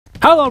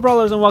Hello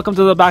brawlers and welcome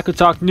to the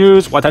BakuTalk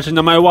news. Watashi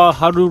no mae wa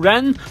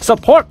Haruren.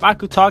 Support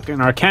BakuTalk in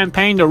our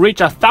campaign to reach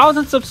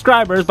 1,000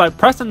 subscribers by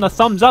pressing the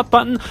thumbs up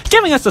button,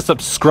 giving us a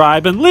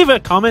subscribe, and leave a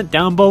comment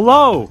down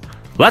below.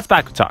 Let's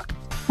BakuTalk.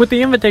 With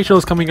the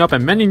invitationals coming up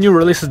and many new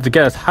releases to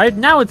get us hyped,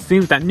 now it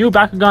seems that new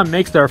Bakugan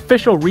makes their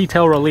official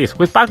retail release,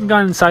 with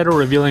Bakugan Insider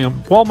revealing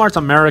Walmart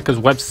America's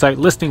website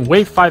listing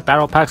Wave 5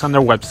 battle packs on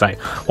their website.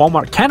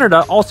 Walmart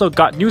Canada also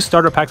got new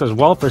starter packs as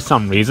well for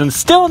some reason,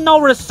 still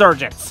no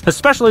resurgence,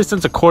 especially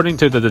since according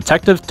to the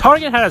detective,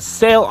 Target had a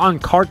sale on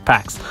card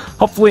packs.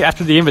 Hopefully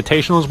after the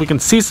invitationals we can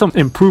see some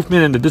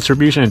improvement in the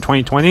distribution in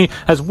 2020,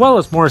 as well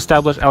as more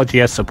established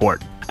LGS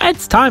support.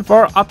 It's time for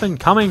our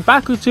up-and-coming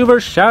BakuTuber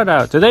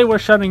shoutout. Today we're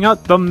shouting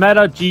out the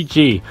Meta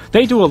GG.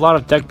 They do a lot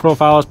of deck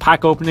profiles,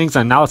 pack openings,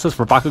 and analysis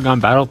for Bakugan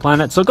Battle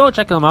Planet, so go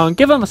check them out and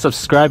give them a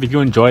subscribe if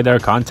you enjoy their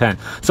content.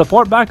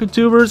 Support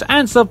BakuTubers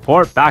and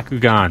support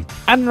Bakugan.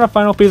 And in our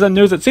final piece of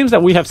news, it seems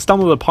that we have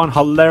stumbled upon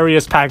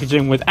hilarious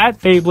packaging with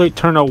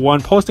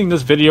 @FableTurner1 posting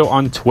this video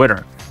on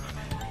Twitter.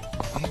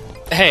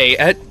 Hey,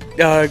 at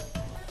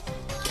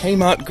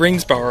Kmart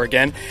Greensboro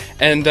again,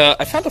 and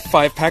I found a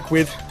 5-pack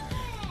with...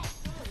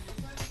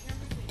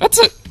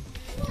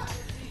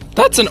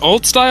 That's an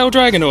old-style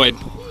Dragonoid.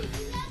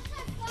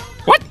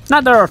 What?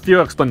 Now there are a few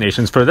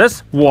explanations for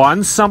this.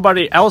 One,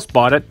 somebody else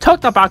bought it,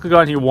 took the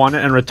Bakugan he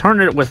wanted, and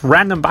returned it with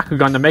random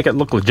Bakugan to make it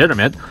look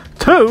legitimate.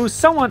 Two,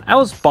 someone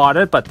else bought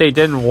it, but they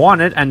didn't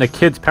want it, and the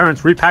kid's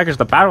parents repackaged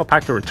the battle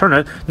pack to return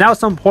it. Now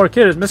some poor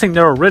kid is missing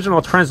their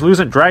original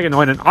translucent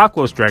Dragonoid and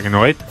Aquos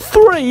Dragonoid.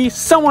 Three,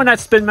 someone at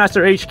Spin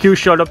Master HQ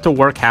showed up to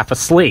work half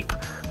asleep.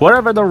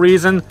 Whatever the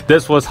reason,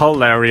 this was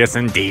hilarious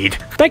indeed.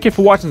 Thank you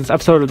for watching this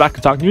episode of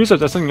BakuTalk News.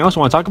 If there's something else you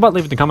want to talk about,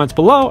 leave it in the comments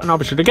below, and I'll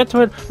be sure to get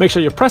to it. Make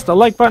sure you press the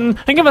like button,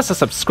 and give us a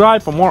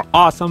subscribe for more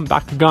awesome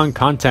Bakugan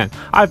content.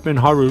 I've been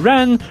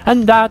Haruren,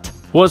 and that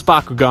was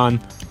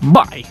Bakugan.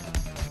 Bye!